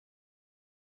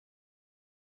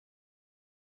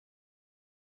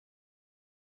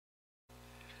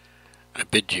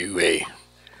bid you a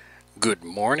good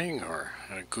morning or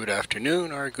a good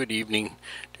afternoon or a good evening,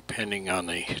 depending on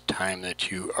the time that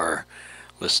you are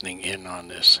listening in on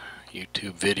this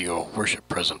YouTube video worship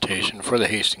presentation for the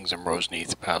Hastings and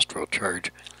Roseneath Pastoral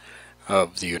Charge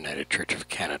of the United Church of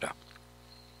Canada.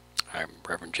 I'm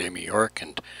Reverend Jamie York,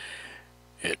 and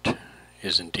it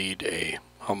is indeed a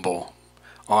humble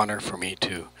honor for me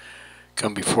to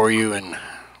come before you in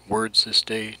words this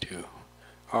day to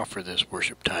offer this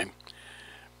worship time,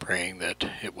 praying that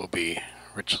it will be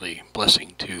richly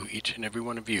blessing to each and every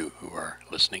one of you who are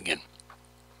listening in.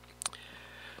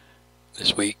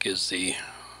 This week is the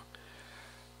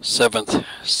 7th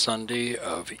Sunday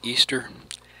of Easter,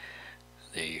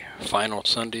 the final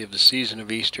Sunday of the season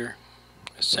of Easter.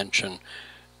 Ascension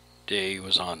Day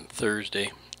was on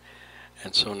Thursday,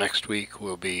 and so next week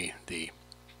will be the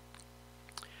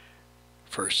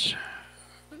first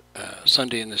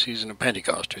Sunday in the season of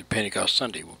Pentecost, or Pentecost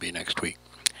Sunday will be next week.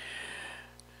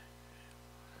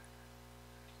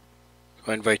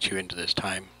 So I invite you into this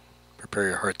time. Prepare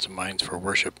your hearts and minds for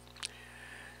worship.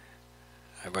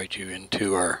 I invite you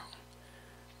into our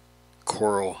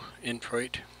choral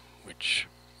introit, which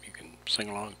you can sing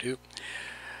along to,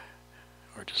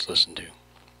 or just listen to.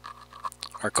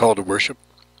 Our call to worship,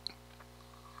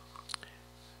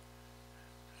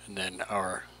 and then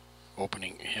our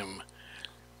opening hymn,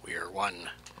 We Are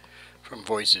One, from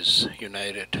Voices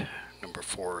United, number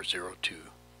 402.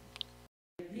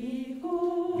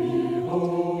 Behold,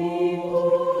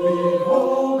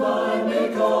 I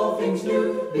make all things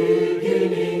new,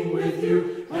 beginning with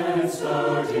you and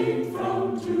starting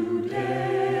from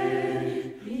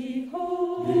today.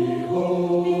 Behold,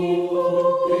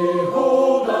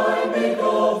 I make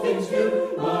all things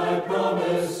new, my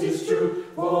promise is true,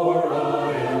 for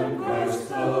I am Christ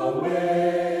the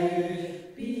way.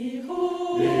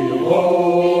 Behold,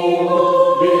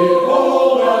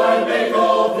 I make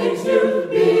all things new,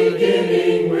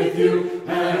 beginning with you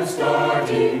and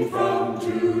starting from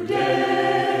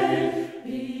today.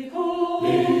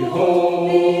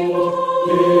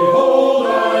 Behold,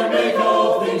 I make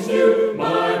all things new,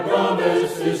 my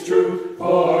promise is true,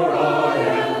 for I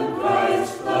am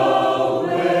Christ the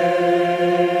way.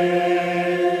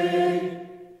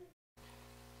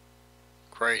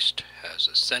 Christ has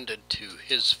ascended to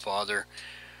his Father,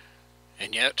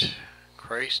 and yet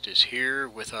Christ is here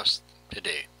with us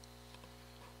today.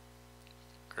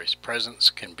 Christ's presence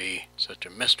can be such a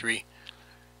mystery.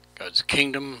 God's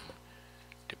kingdom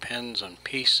depends on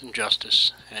peace and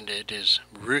justice, and it is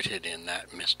rooted in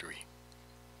that mystery.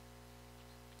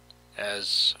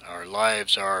 As our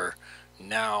lives are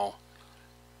now,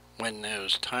 when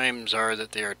those times are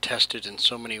that they are tested in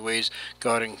so many ways,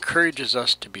 God encourages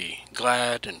us to be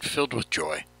glad and filled with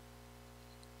joy.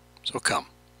 So come,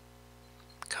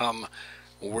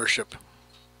 worship,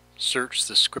 search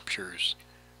the scriptures,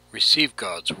 receive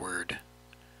God's word,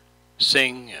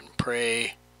 sing and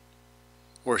pray,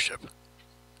 worship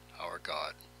our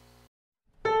God.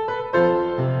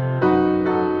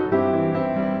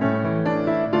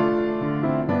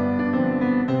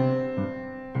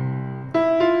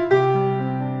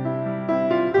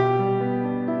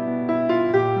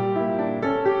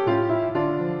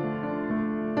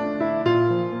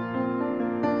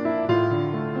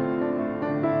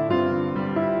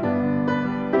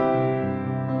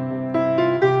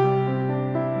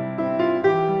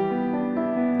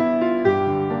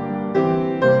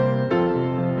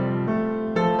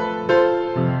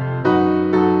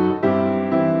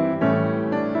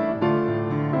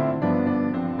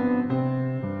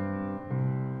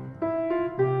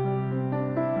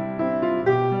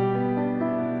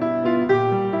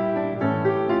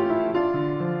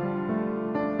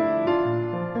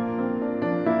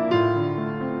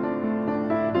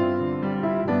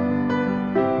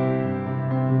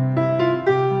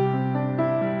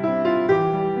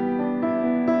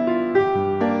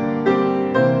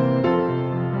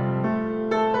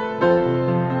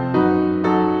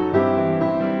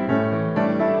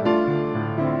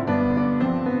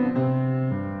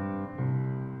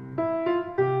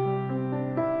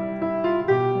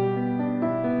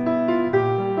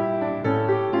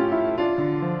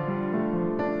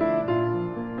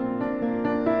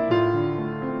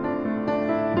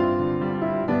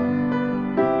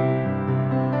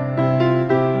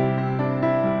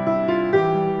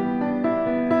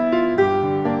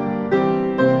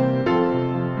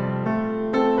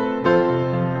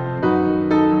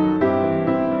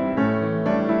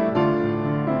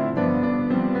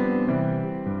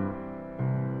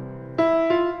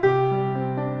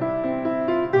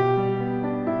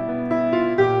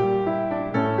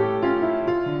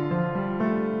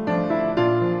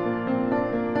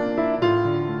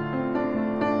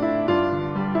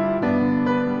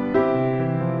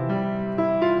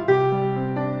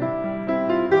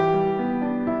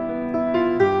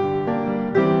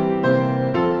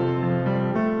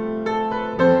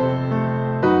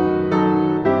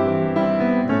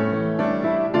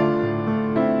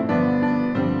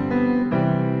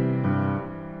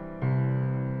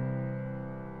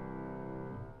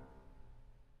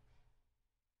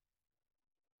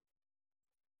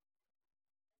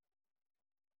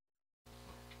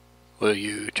 Will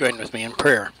you join with me in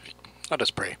prayer? Let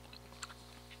us pray.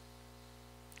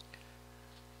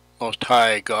 Most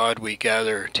High God, we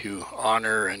gather to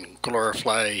honor and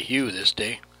glorify you this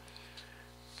day.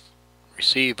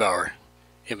 Receive our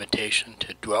invitation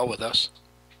to dwell with us.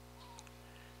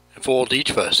 Enfold each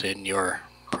of us in your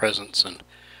presence and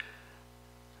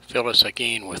fill us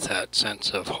again with that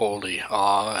sense of holy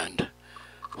awe and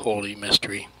holy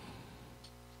mystery.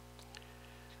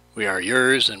 We are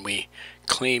yours and we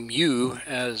claim you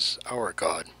as our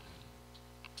God.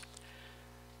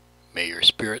 May your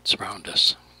Spirit surround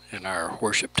us in our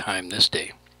worship time this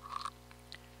day.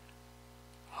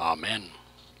 Amen.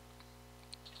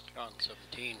 John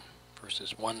 17,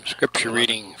 verses 1. Scripture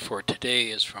reading for today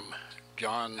is from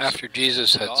John. After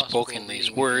Jesus had spoken these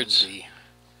words,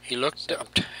 he looked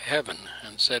up to heaven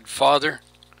and said, Father,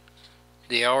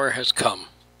 the hour has come.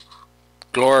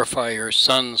 Glorify your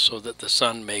Son, so that the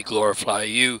Son may glorify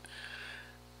you,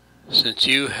 since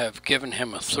you have given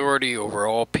him authority over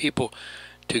all people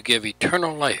to give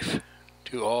eternal life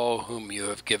to all whom you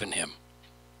have given him.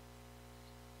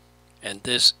 And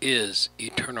this is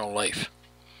eternal life,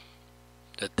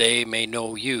 that they may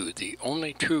know you, the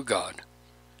only true God,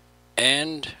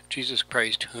 and Jesus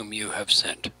Christ whom you have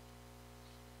sent.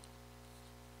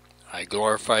 I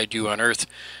glorified you on earth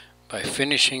by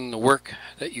finishing the work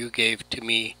that you gave to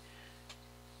me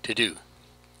to do.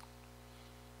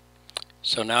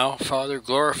 So now, Father,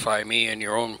 glorify me in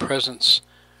your own presence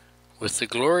with the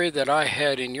glory that I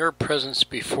had in your presence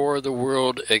before the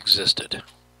world existed.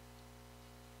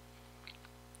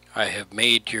 I have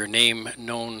made your name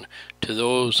known to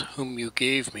those whom you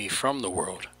gave me from the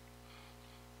world.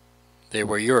 They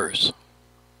were yours,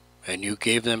 and you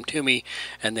gave them to me,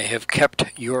 and they have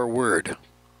kept your word.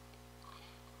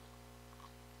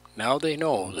 Now they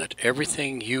know that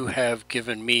everything you have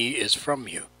given me is from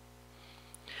you.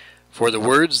 For the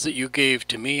words that you gave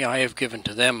to me I have given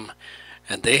to them,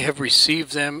 and they have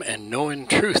received them and know in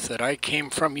truth that I came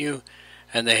from you,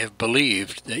 and they have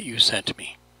believed that you sent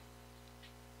me.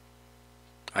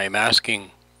 I am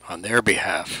asking on their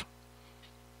behalf.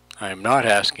 I am not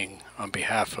asking on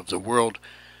behalf of the world,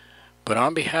 but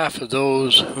on behalf of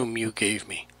those whom you gave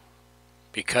me,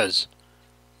 because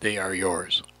they are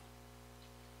yours.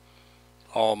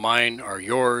 All mine are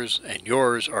yours, and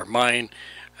yours are mine,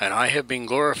 and I have been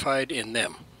glorified in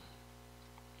them.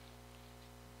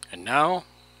 And now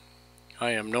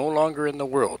I am no longer in the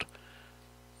world,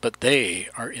 but they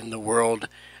are in the world,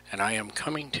 and I am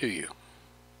coming to you.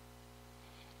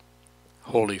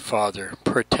 Holy Father,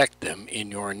 protect them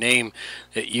in your name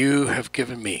that you have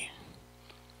given me,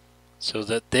 so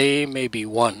that they may be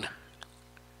one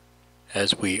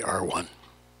as we are one.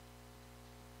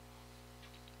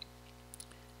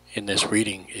 In this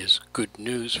reading is good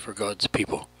news for God's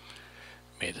people.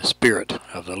 May the Spirit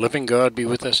of the living God be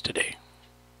with us today.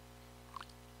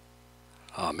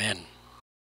 Amen.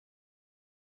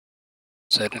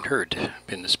 Said and heard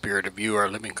in the Spirit of you, our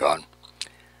living God.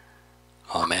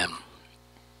 Amen.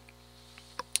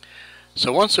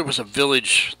 So once there was a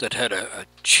village that had a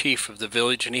chief of the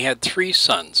village, and he had 3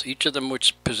 sons, each of them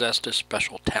which possessed a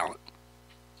special talent.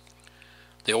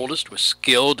 The oldest was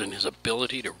skilled in his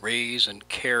ability to raise and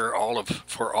care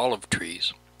for olive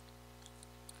trees.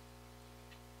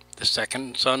 The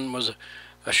second son was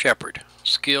a shepherd,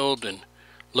 skilled in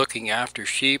looking after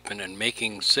sheep and in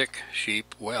making sick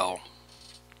sheep well.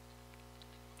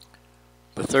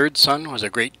 The third son was a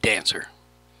great dancer.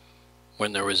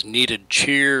 When there was needed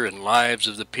cheer and lives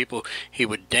of the people, he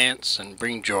would dance and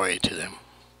bring joy to them.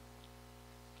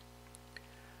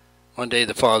 One day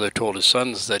the father told his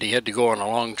sons that he had to go on a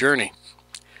long journey.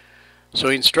 So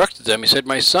he instructed them. He said,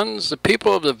 My sons, the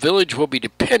people of the village will be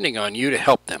depending on you to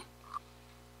help them.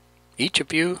 Each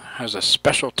of you has a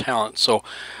special talent, so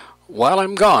while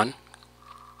I'm gone,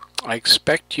 I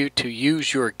expect you to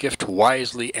use your gift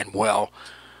wisely and well,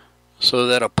 so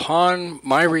that upon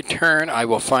my return I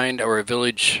will find our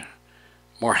village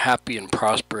more happy and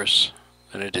prosperous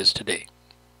than it is today.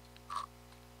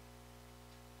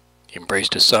 He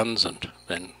embraced his sons and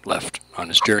then left on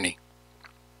his journey.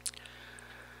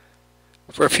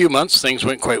 For a few months things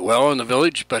went quite well in the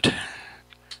village, but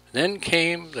then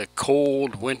came the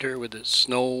cold winter with its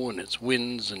snow and its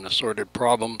winds and assorted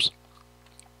problems.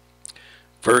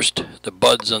 First, the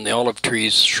buds on the olive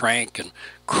trees shrank and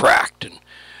cracked, and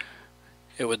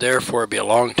it would therefore be a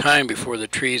long time before the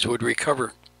trees would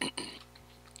recover.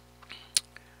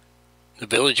 The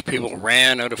village people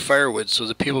ran out of firewood, so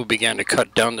the people began to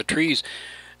cut down the trees,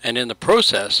 and in the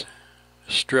process,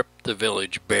 stripped the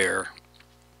village bare.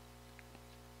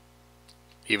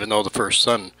 Even though the first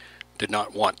son did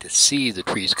not want to see the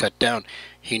trees cut down.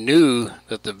 He knew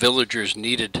that the villagers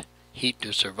needed heat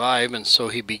to survive, and so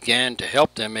he began to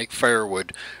help them make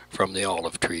firewood from the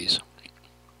olive trees.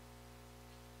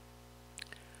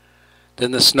 Then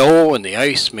the snow and the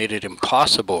ice made it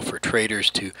impossible for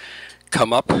traders to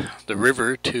come up the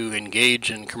river to engage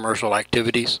in commercial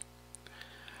activities.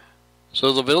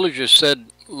 So the villagers said,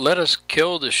 "Let us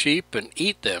kill the sheep and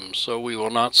eat them, so we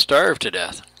will not starve to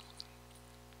death."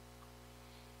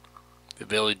 The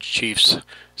village chief's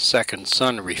second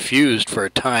son refused for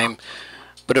a time,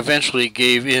 but eventually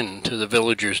gave in to the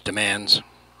villagers' demands.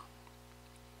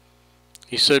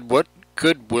 He said, "What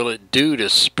good will it do to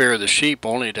spare the sheep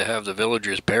only to have the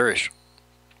villagers perish?"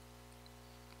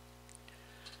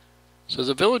 So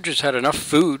the villagers had enough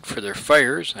food for their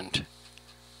fires and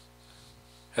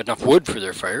had enough wood for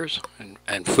their fires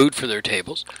and food for their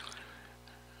tables,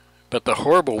 but the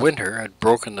horrible winter had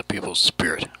broken the people's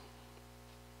spirit.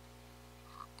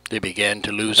 They began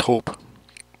to lose hope.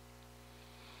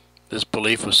 This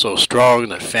belief was so strong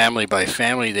that family by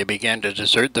family they began to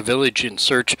desert the village in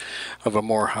search of a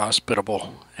more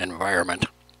hospitable environment.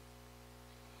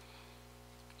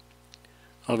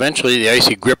 Eventually the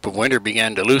icy grip of winter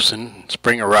began to loosen.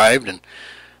 Spring arrived, and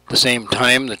at the same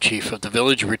time the chief of the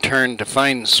village returned to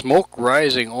find smoke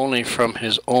rising only from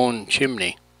his own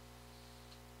chimney.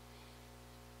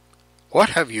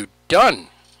 "What have you done?"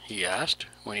 he asked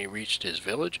when he reached his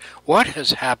village. "What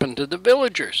has happened to the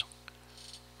villagers?"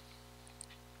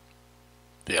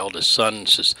 The eldest son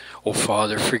says, "Oh,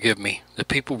 Father, forgive me. The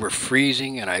people were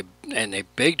freezing, and they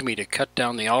begged me to cut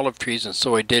down the olive trees, and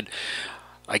so I did.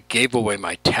 I gave away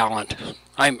my talent.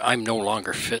 I'm no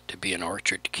longer fit to be an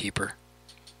orchard keeper."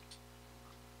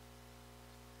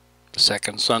 The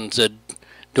second son said,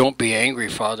 "Don't be angry,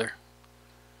 Father.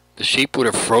 The sheep would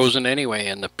have frozen anyway,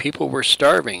 and the people were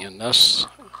starving, and thus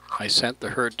I sent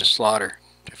the herd to slaughter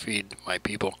to feed my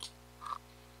people."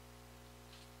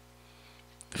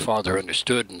 The father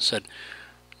understood and said,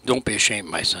 "Don't be ashamed,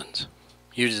 my sons.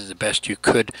 You did the best you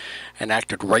could and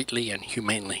acted rightly and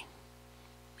humanely.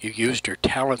 You used your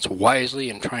talents wisely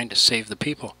in trying to save the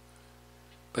people.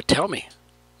 But tell me,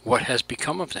 what has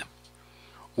become of them?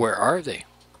 Where are they?"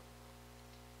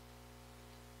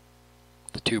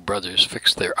 The two brothers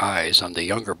fixed their eyes on the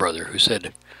younger brother, who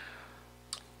said,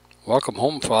 "Welcome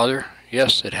home, Father.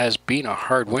 Yes, it has been a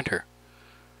hard winter.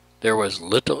 There was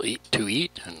little to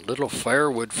eat and little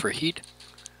firewood for heat.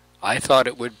 I thought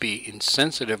it would be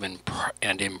insensitive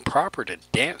and improper to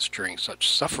dance during such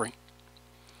suffering.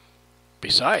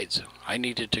 Besides, I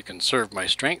needed to conserve my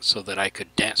strength so that I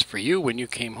could dance for you when you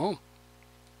came home."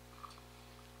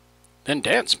 "Then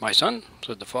dance, my son,"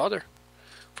 said the father,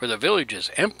 "for the village is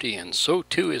empty, and so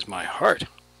too is my heart.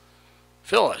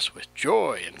 Fill us with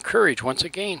joy and courage once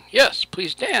again. Yes,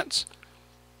 please dance."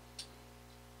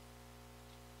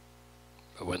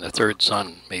 But when the third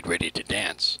son made ready to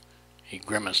dance, he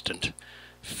grimaced and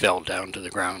fell down to the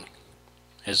ground.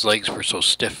 His legs were so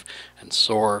stiff and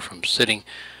sore from sitting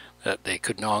that they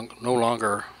could no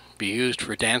longer be used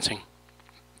for dancing.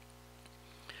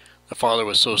 The father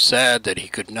was so sad that he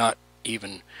could not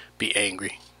even be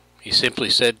angry. He simply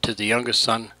said to the youngest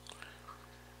son,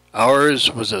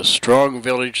 "Ours was a strong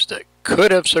village that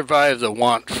could have survived the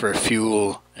want for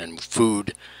fuel and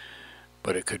food,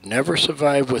 but it could never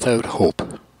survive without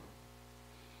hope.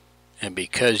 And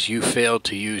because you failed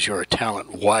to use your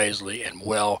talent wisely and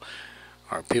well,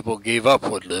 our people gave up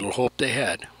what little hope they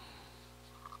had.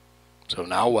 So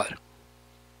now what?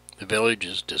 The village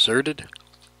is deserted,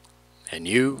 and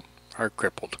you are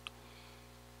crippled.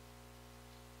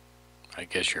 I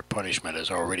guess your punishment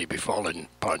has already befallen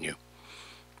upon you."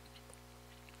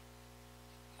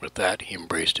 With that, he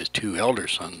embraced his two elder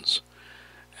sons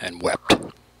and wept.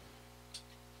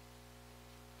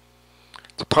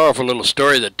 It's a powerful little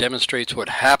story that demonstrates what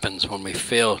happens when we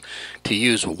fail to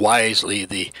use wisely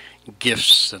the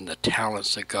gifts and the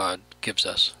talents that God gives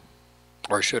us.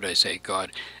 Or should I say,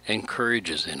 God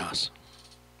encourages in us.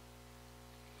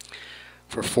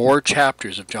 For 4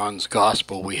 chapters of John's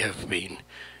Gospel, we have been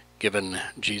given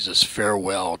Jesus'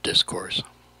 farewell discourse.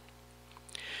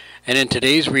 And in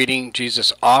today's reading,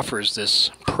 Jesus offers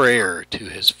this prayer to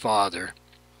his Father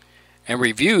and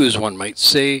reviews, one might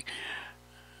say,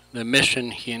 the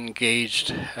mission he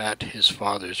engaged at his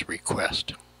Father's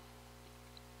request.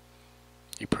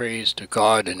 He prays to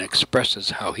God and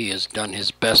expresses how he has done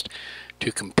his best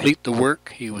to complete the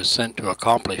work he was sent to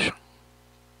accomplish.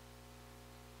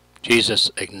 Jesus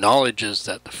acknowledges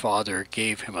that the Father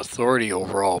gave him authority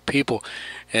over all people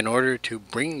in order to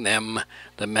bring them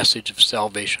the message of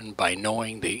salvation by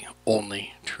knowing the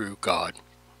only true God.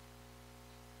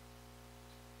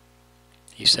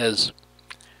 He says,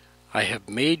 I have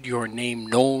made your name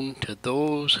known to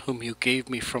those whom you gave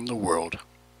me from the world.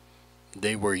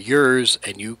 They were yours,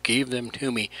 and you gave them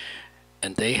to me,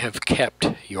 and they have kept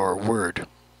your word.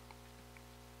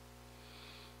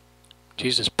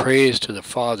 Jesus prays to the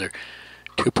Father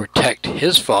to protect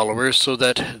his followers so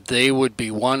that they would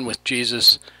be one with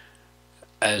Jesus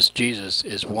as Jesus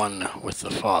is one with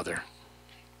the Father.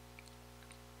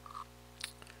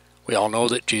 We all know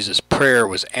that Jesus' prayer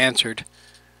was answered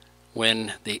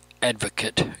when the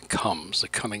Advocate comes, the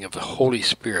coming of the Holy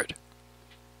Spirit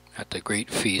at the great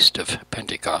feast of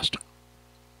Pentecost.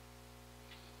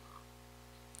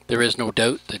 There is no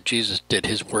doubt that Jesus did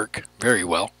his work very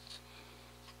well.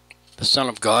 The Son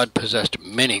of God possessed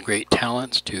many great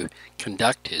talents to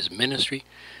conduct his ministry.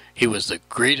 He was the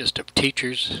greatest of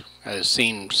teachers, as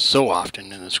seen so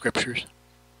often in the Scriptures.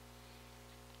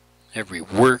 Every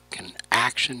work and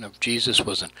action of Jesus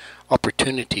was an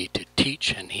opportunity to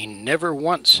teach, and he never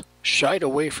once shied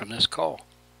away from this call.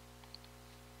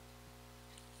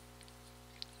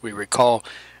 We recall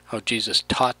how Jesus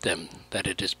taught them that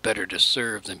it is better to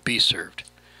serve than be served,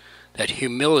 that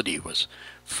humility was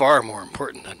far more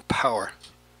important than power,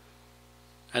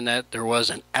 and that there was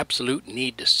an absolute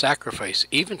need to sacrifice,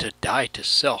 even to die to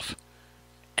self,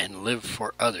 and live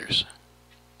for others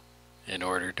in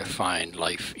order to find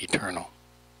life eternal.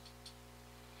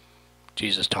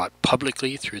 Jesus taught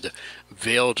publicly through the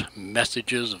veiled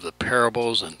messages of the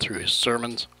parables and through his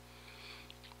sermons.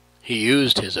 He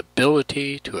used his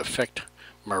ability to effect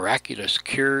miraculous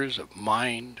cures of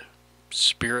mind,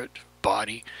 spirit,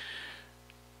 body,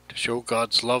 to show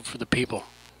God's love for the people.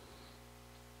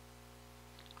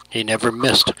 He never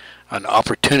missed an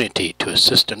opportunity to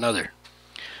assist another,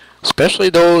 especially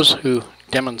those who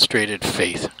demonstrated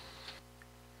faith.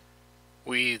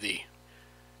 We, the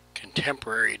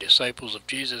contemporary disciples of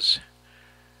Jesus,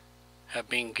 have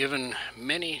been given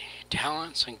many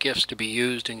talents and gifts to be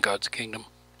used in God's kingdom.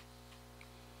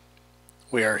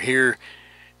 We are here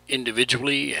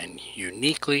individually and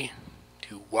uniquely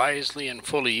to wisely and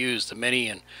fully use the many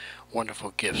and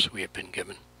wonderful gifts we have been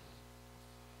given.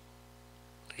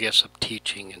 The gifts of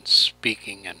teaching and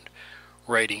speaking and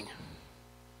writing.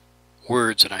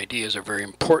 Words and ideas are very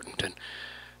important and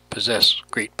possess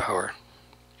great power.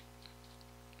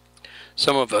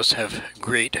 Some of us have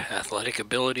great athletic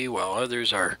ability, while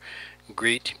others are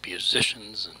great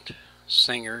musicians and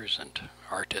singers and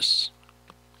artists.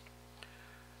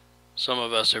 Some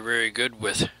of us are very good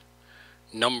with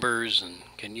numbers and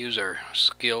can use our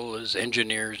skill as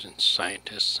engineers and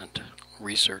scientists and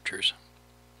researchers.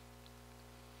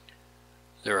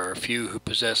 There are a few who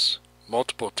possess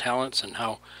multiple talents, and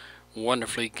how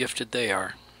wonderfully gifted they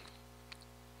are.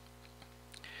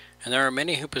 And there are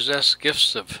many who possess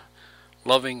gifts of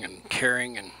loving and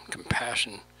caring and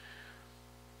compassion,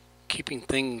 keeping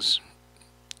things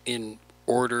in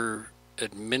order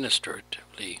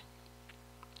administratively.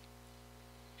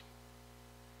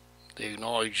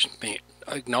 The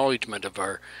acknowledgement of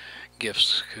our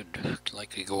gifts could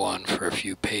likely go on for a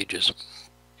few pages.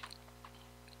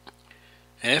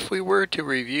 And if we were to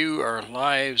review our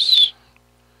lives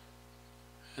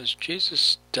as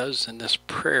Jesus does in this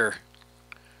prayer,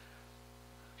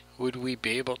 would we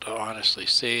be able to honestly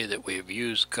say that we have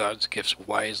used God's gifts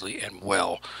wisely and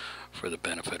well for the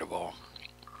benefit of all?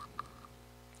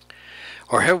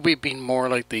 Or have we been more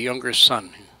like the younger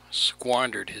son who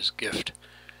squandered his gift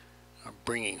of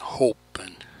bringing hope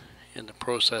and in the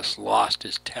process lost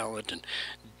his talent and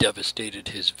devastated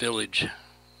his village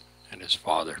and his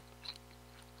father?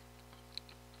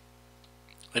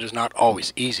 It is not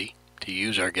always easy to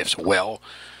use our gifts well,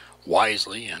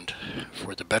 wisely, and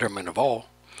for the betterment of all.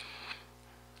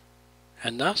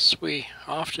 And thus we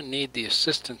often need the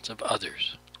assistance of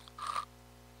others.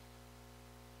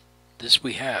 This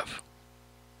we have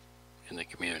in the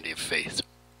community of faith.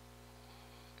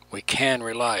 We can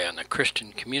rely on the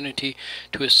Christian community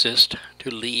to assist, to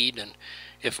lead, and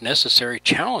if necessary,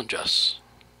 challenge us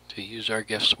to use our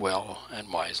gifts well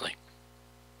and wisely.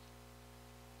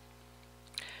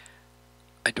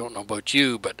 I don't know about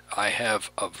you, but I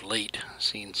have of late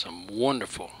seen some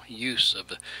wonderful use of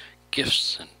the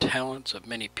gifts and talents of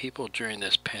many people during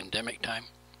this pandemic time.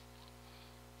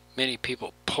 Many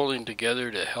people pulling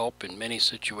together to help in many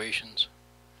situations.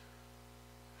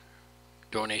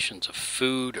 Donations of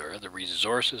food or other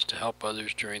resources to help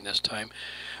others during this time.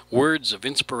 Words of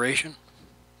inspiration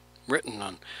written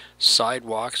on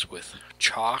sidewalks with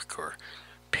chalk, or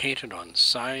painted on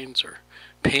signs, or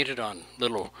painted on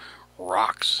little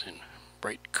rocks in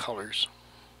bright colors.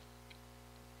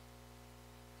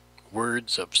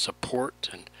 Words of support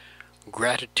and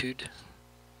gratitude,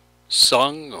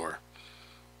 sung or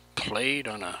played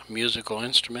on a musical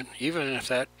instrument, even if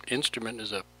that instrument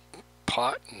is a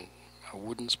pot and a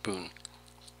wooden spoon.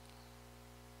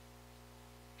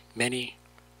 Many,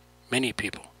 many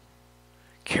people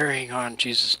carrying on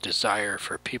Jesus' desire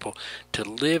for people to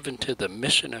live into the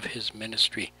mission of his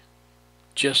ministry,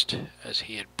 just as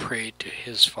he had prayed to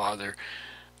his Father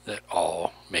that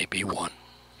all may be one.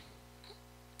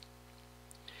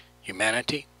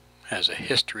 Humanity has a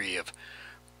history of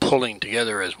pulling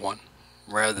together as one,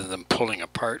 rather than pulling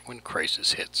apart when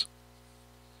crisis hits.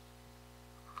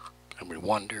 And we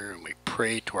wonder and we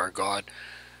pray to our God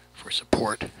for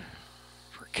support,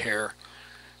 for care,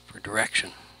 for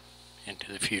direction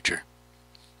into the future.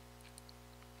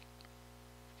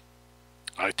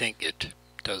 I think it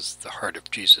does the heart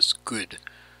of Jesus good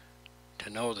to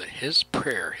know that his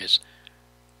prayer,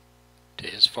 to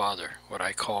his Father, what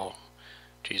I call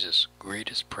Jesus'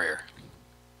 greatest prayer,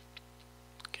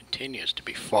 continues to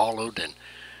be followed and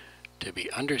to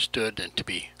be understood and to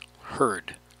be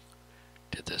heard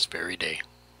to this very day.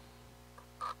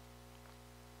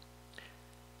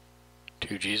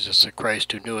 To Jesus the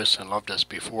Christ, who knew us and loved us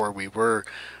before we were,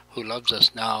 who loves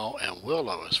us now and will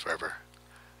love us forever,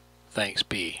 thanks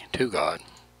be to God.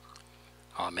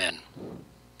 Amen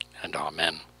and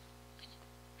amen.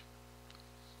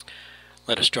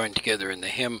 Let us join together in the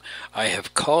hymn, I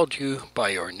Have Called You by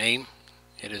Your Name.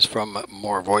 It is from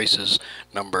More Voices,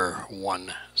 number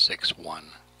 161.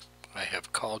 I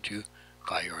have called you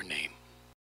by your name.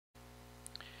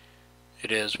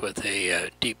 It is with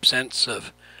a deep sense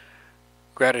of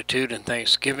gratitude and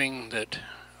thanksgiving that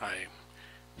I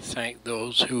thank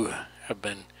those who have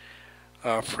been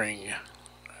offering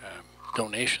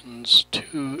donations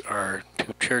to our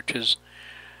two churches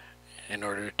in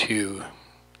order to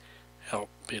help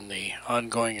in the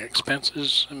ongoing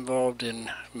expenses involved in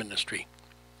ministry.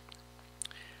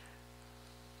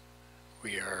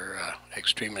 We are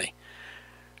extremely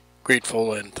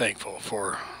grateful and thankful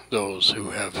for those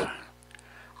who have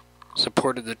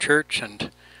supported the church, and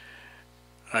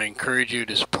I encourage you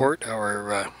to support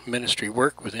our ministry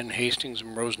work within Hastings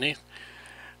and Roseneath.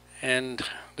 And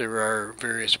there are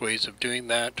various ways of doing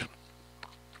that,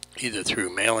 either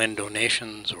through mail-in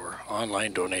donations or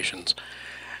online donations,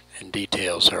 and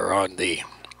details are on the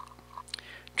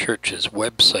church's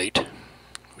website,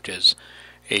 which is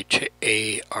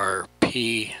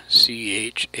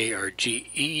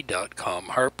harpcharge.com,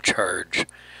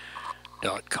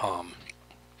 harpcharge.com.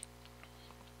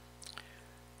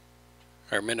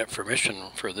 Our Minute for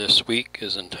Mission for this week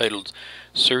is entitled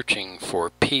Searching for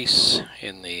Peace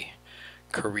in the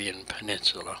Korean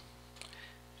Peninsula.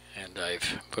 And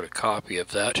I've put a copy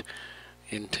of that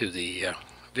into the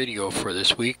video for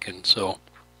this week, and so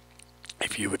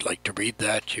if you would like to read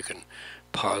that, you can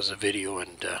pause the video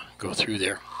and go through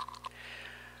there.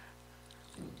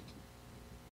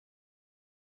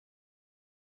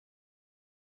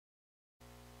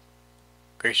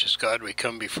 Gracious God, we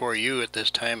come before you at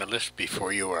this time and lift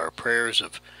before you our prayers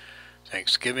of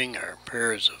thanksgiving, our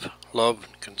prayers of love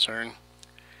and concern.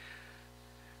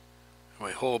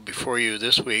 We hold before you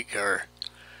this week our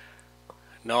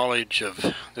knowledge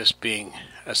of this being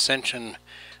Ascension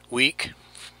Week,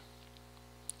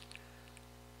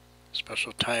 a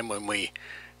special time when we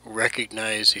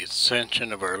recognize the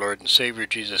ascension of our Lord and Savior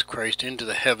Jesus Christ into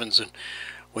the heavens, and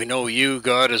we know you,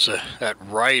 God, as that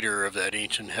rider of that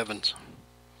ancient heavens.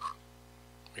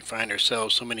 We find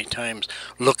ourselves so many times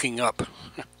looking up,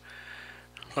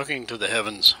 looking to the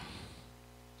heavens,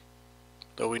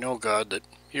 though we know, God, that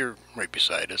you're right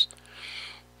beside us,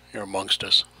 you're amongst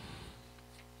us.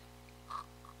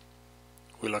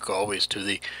 We look always to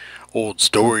the old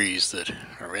stories that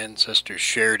our ancestors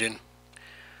shared in,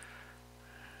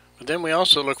 but then we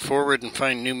also look forward and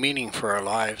find new meaning for our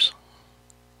lives.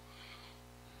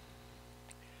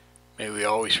 May we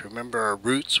always remember our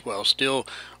roots while still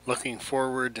looking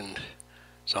forward and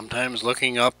sometimes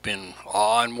looking up in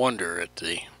awe and wonder at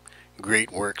the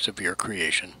great works of your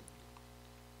creation.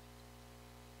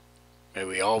 May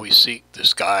we always seek the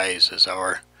skies as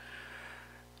our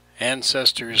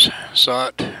ancestors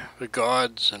sought the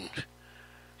gods and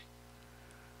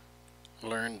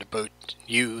learned about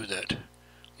you, that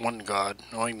one God,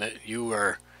 knowing that you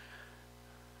are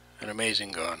an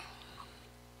amazing God.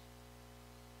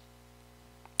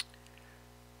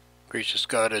 Gracious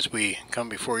God, as we come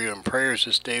before you in prayers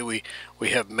this day, we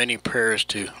have many prayers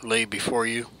to lay before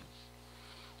you.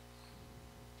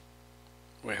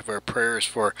 We have our prayers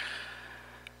for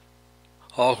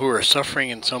all who are suffering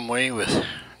in some way with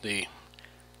the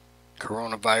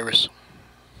coronavirus.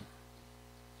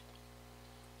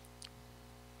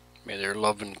 May their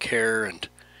love and care and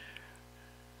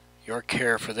your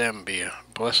care for them be a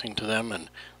blessing to them, and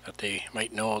that they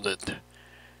might know that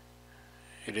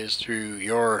it is through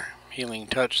your healing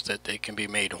touch that they can be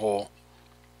made whole.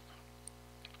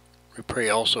 We pray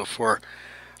also for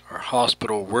our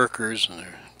hospital workers and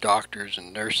their doctors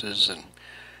and nurses and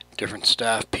different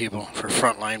staff people, for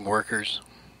frontline workers,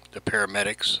 the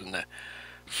paramedics and the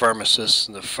pharmacists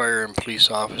and the fire and police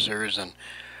officers, and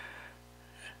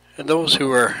those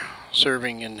who are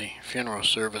serving in the funeral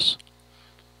service.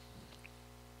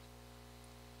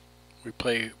 We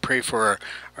pray for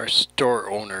our store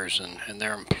owners and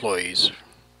their employees,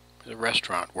 the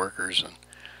restaurant workers, and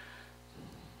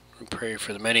we pray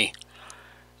for the many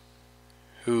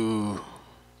who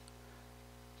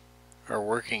are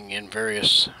working in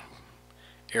various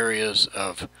areas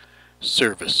of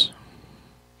service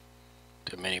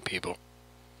to many people.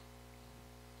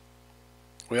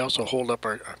 We also hold up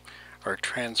our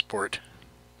transport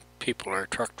people, our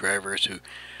truck drivers, who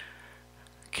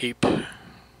keep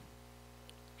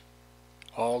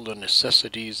all the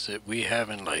necessities that we have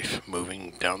in life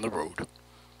moving down the road.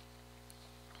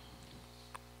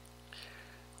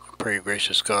 I pray,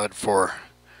 gracious God, for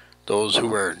those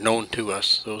who are known to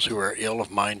us, those who are ill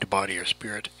of mind, body, or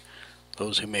spirit,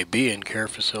 those who may be in care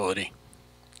facility,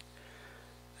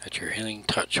 that your healing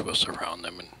touch will surround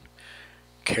them and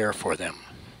care for them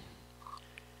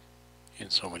in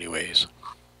so many ways.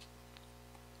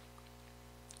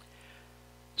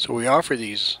 So we offer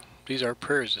these are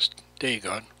prayers this day,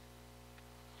 God.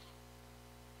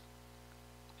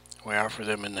 We offer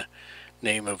them in the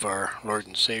name of our Lord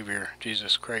and Savior,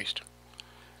 Jesus Christ,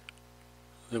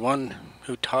 the one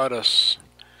who taught us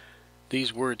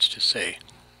these words to say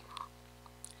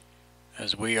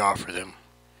as we offer them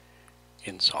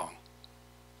in song.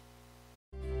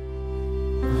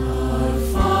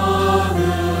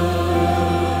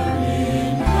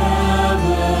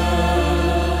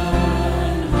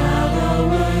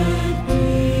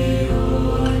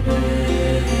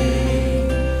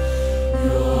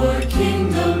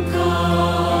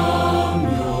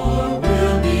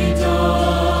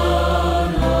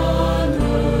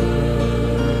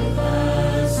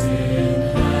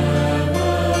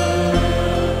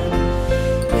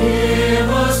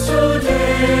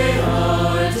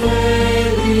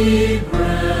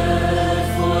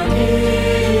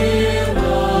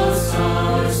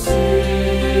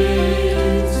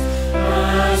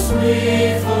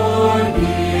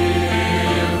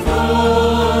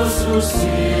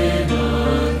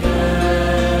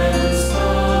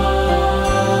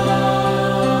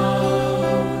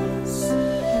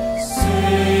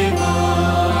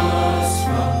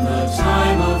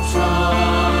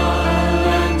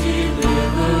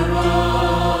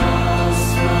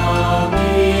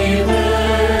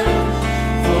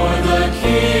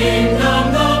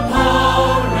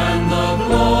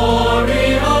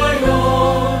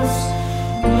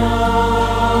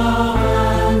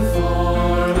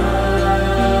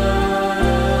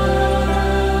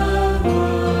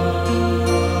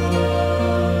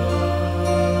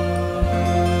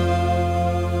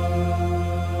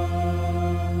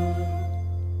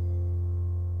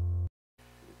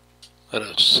 Let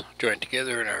us join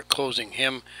together in our closing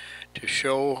hymn, "To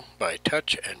Show by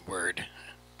Touch and Word."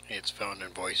 It's found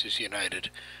in Voices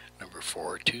United, number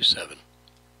 427.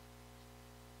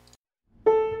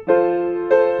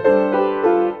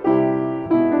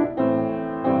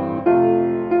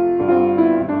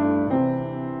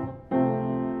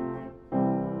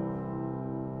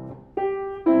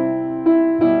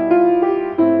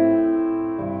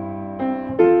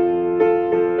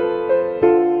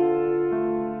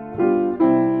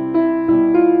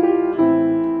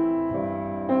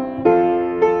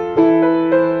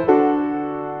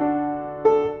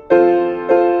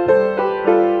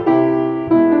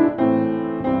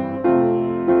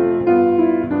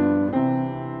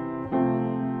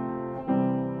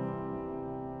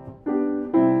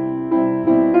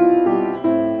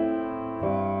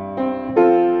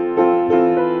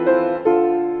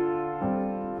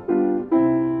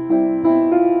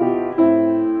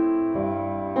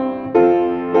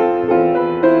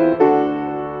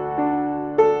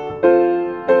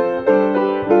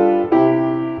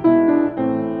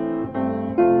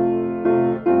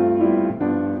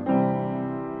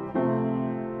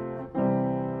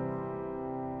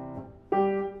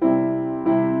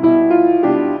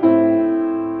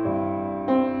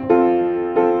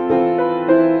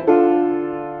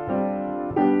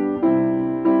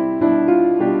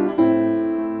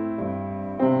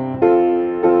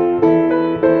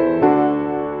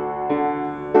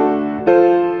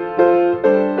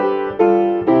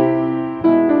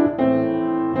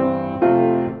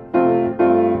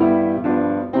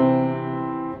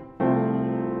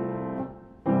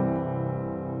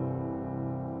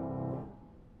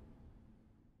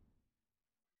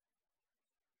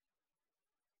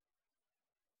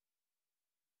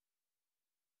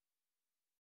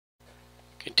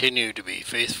 Continue to be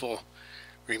faithful,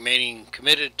 remaining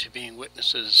committed to being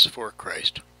witnesses for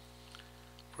Christ.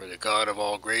 For the God of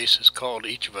all grace has called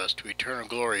each of us to eternal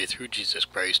glory through Jesus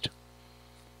Christ,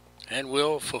 and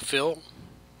will fulfill,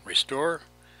 restore,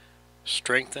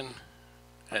 strengthen,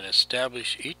 and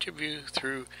establish each of you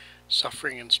through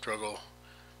suffering and struggle,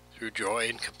 through joy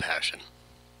and compassion.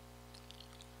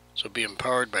 So be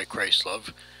empowered by Christ's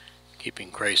love,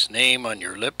 keeping Christ's name on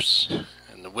your lips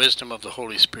and the wisdom of the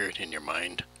Holy Spirit in your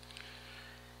mind.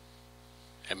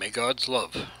 And may God's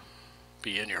love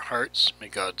be in your hearts. May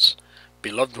God's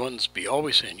beloved ones be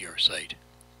always in your sight.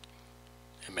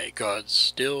 And may God's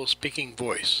still speaking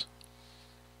voice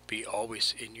be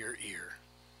always in your ear,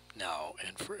 now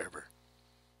and forever.